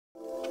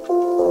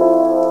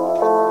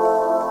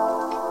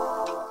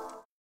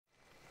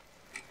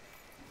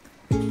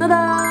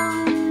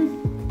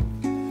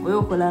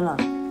来了。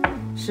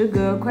时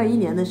隔快1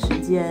年的时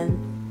间，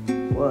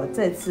我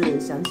再次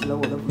想起了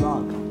我的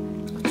vlog。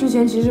之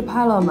前其实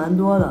拍了蛮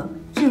多的，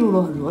记录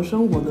了很多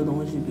生活的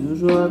东西，比如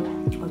说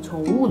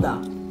宠物的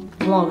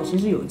vlog 其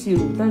实有记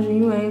录，但是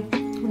因为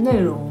内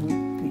容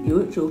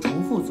有重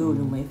复，所以我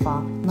就没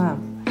发。那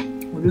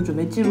我就准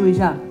备记录一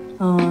下，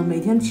每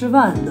天吃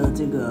饭的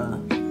这个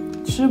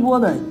吃播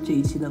的这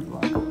一期的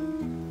vlog。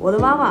我的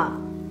妈妈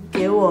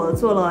给我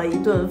做了一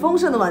顿丰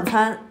盛的晚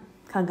餐，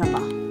看看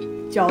吧，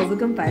饺子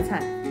跟白菜，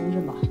丰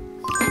盛吧。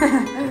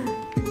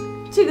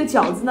这个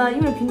饺子呢，因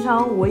为平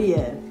常我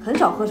也很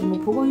少喝什么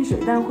蒲公英水，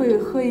但是会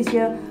喝一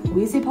些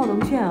维 C 泡腾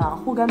片啊、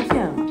护肝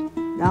片啊。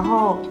然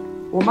后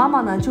我妈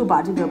妈呢就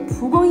把这个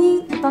蒲公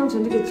英当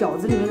成这个饺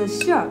子里面的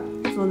馅儿，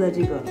做在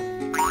这个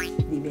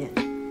里面。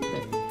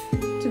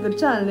对，这个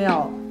蘸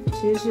料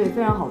其实是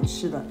非常好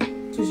吃的，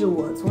就是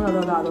我从小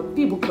到大都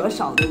必不可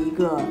少的一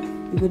个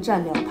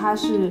蘸料，它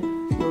是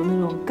有那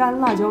种干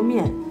辣椒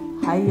面，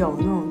还有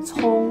那种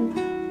葱，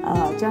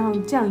加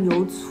上酱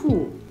油、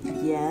醋、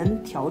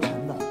盐调成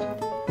的。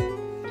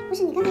不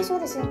是，你刚才说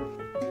的是，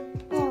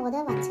我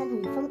的晚餐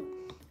很丰，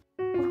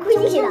我故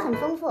意的，很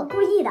丰富，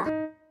故意的，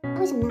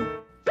为什么呢？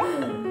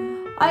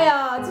哎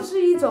呀，这是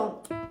一种，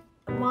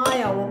妈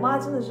呀，我妈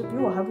真的是比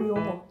我还不幽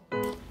默。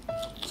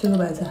这个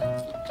白菜，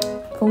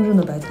丰盛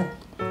的白菜。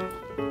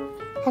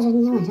他说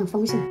今天晚上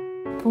丰盛。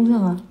丰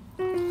盛啊！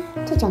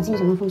这饺子有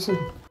什么丰盛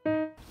的？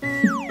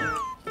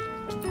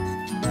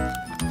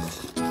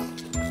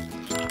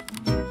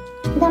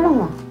你不要弄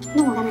我，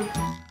弄我干嘛？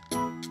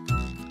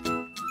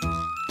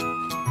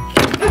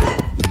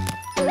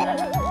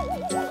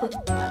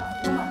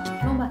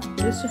弄吧，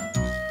没事。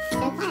学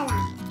坏了。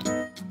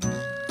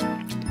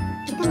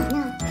你干嘛呢？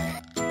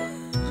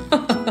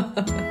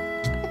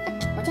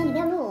我叫你不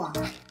要录我。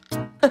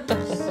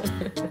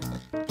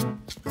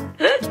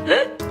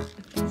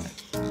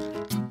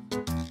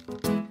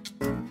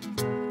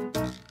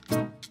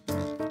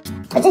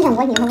我正想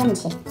问你一个问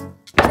题。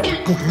哎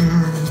呀，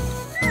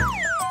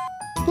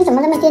你怎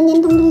么那么颠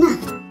颠咚咚的？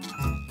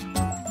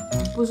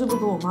不是不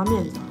给我妈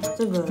面子，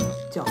这个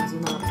饺子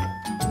呢，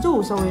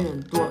肉稍微有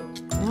点多，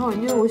然后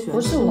因为我喜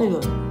欢吃那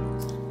个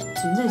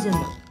行政馅的，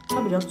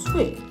它比较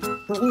脆。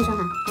我跟你说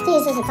哈，这一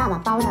次是爸爸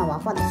包的我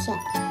和的馅，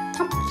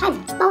他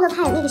包的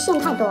那个馅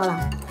太多了，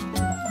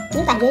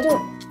你感觉就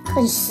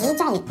很实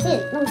在，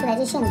这弄出来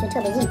这馅就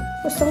特别硬，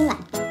不松软。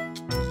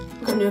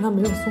我感觉它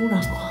没有松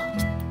软过。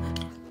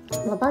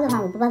我包的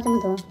话，我不包这么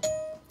多。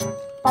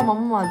爸爸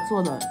妈妈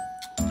做的，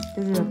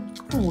就是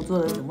父母做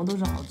的，什么都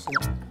是好吃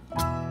的。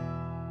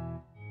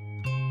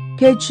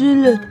该吃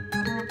了。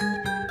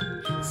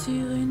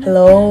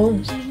Hello，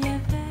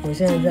 我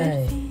现在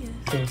在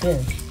酒店，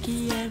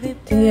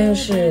今天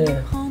是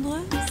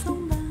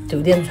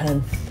酒店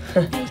餐，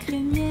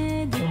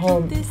然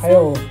后还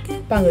有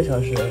半个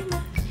小时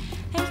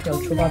要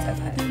出发彩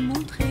排，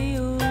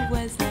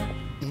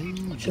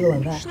吃个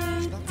晚饭。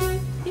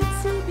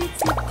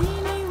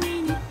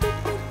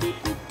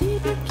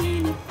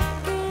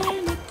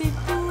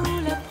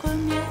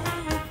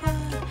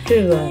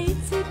这个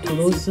土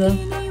豆丝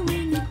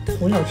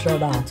从小吃到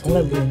大，从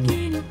来不会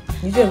腻。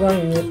一切关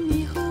于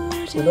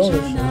土豆的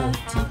食物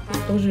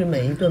都是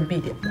每一顿必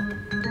点的。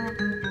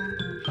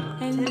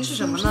今天吃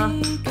什么呢？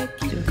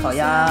这个烤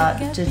鸭，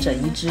这整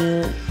一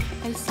只，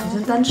我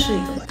先单吃一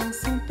个吧。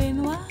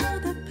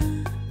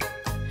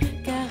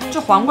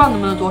这黄瓜能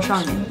不能多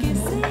上一点？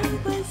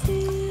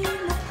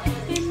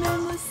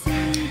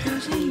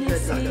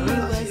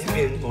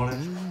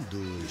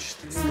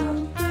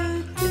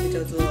这个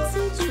叫做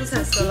蔬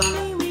菜色拉。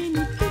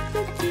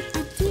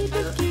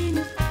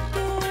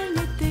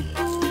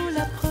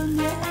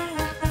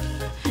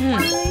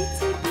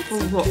不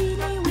错，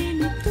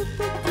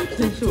这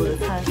是我的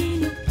菜，是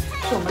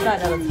我们大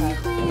家的菜，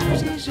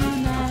挺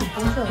丰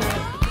盛的。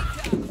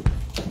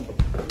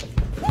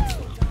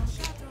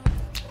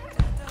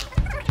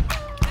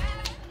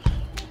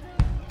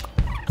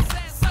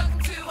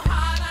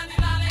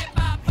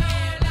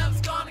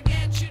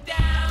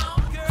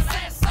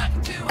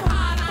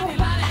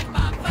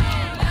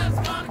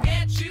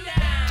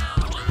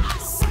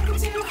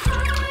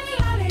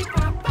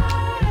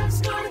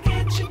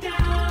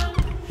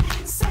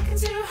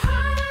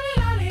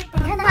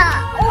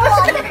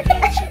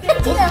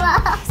记得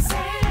吗？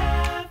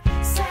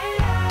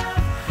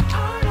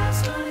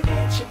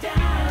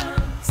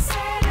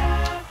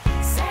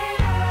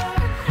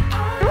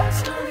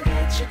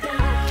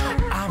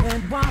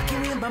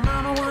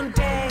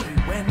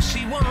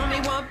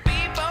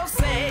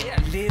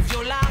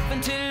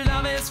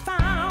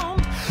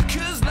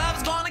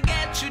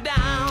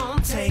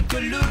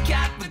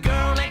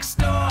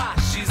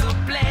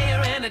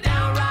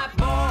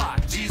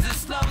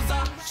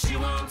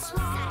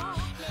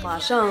马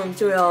上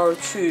就要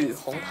去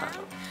红毯了，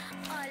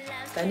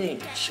赶紧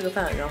吃个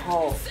饭，然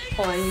后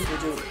换完衣服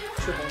就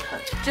去红毯。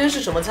今天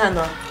是什么菜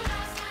呢？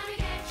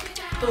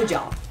豆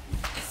角，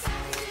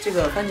这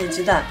个番茄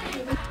鸡蛋，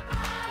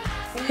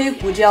黑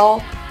胡椒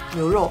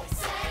牛肉，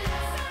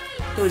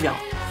豆角，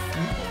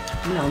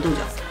我们两个豆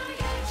角，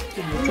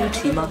这什么猪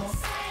蹄吗？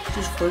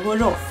这是回锅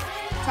肉。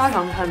家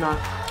常菜呢，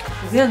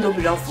普遍都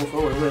比较符合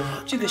我的胃口。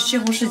这个西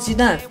红柿鸡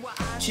蛋，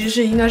其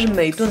实应该是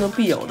每顿都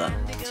必有的，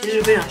其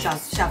实非常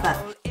下饭。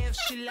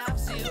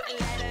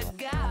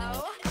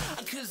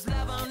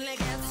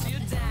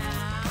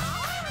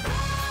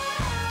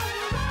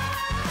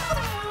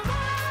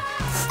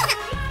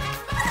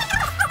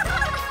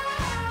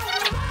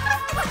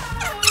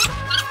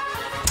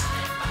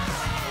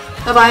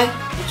拜拜，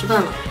我吃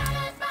饭了。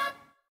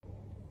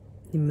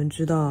你们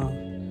知道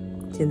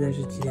现在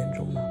是几点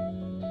钟吗？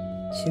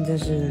现在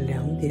是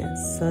2点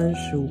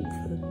35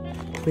分。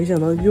没想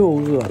到又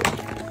饿了，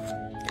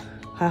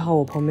还好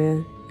我旁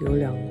边有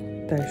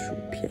2袋薯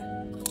片。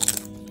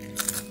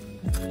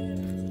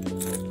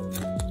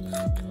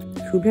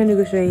薯片这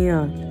个声音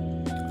啊，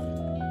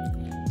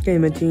给你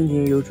们听一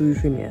听，有助于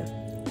睡眠。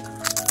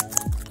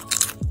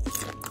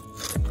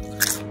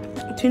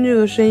听这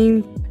个声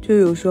音，就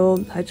有时候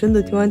还真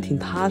的听完挺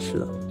踏实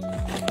的，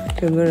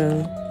整个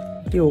人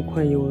又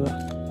困又饿。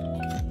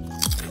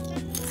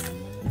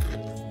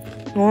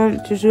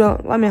其实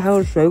外面还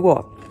有水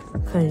果，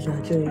看一下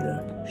这里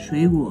的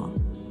水果，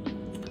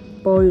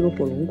包一个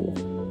火龙果。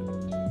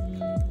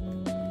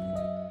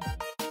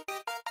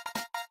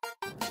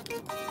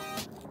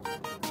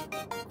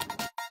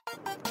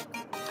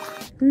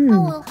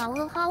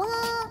好饿，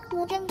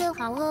我真的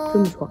好饿，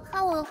真不错。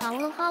好饿，我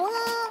真的好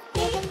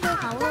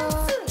饿，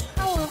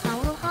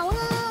好饿，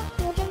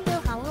我真的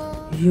好饿。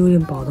有点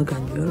饱的感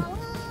觉了，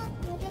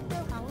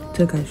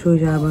再感受一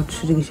下要不要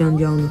吃这个香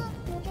蕉呢？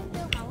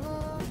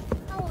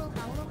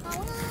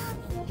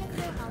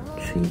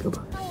吃一个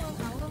吧。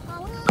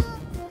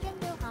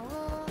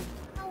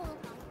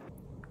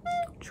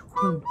吃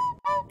困了。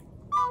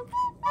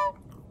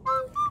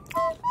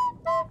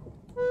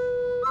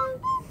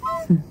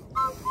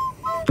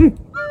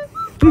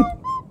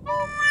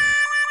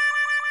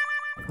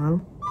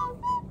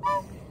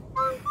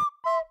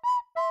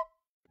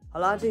好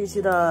了，这一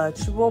期的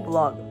吃播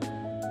vlog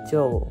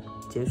就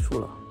结束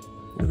了。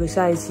如果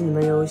下一期你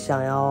们有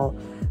想要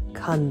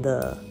看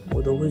的，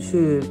我都会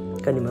去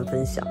跟你们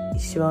分享。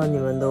希望你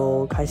们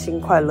都开心、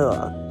快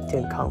乐、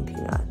健康、平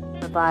安。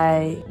拜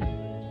拜。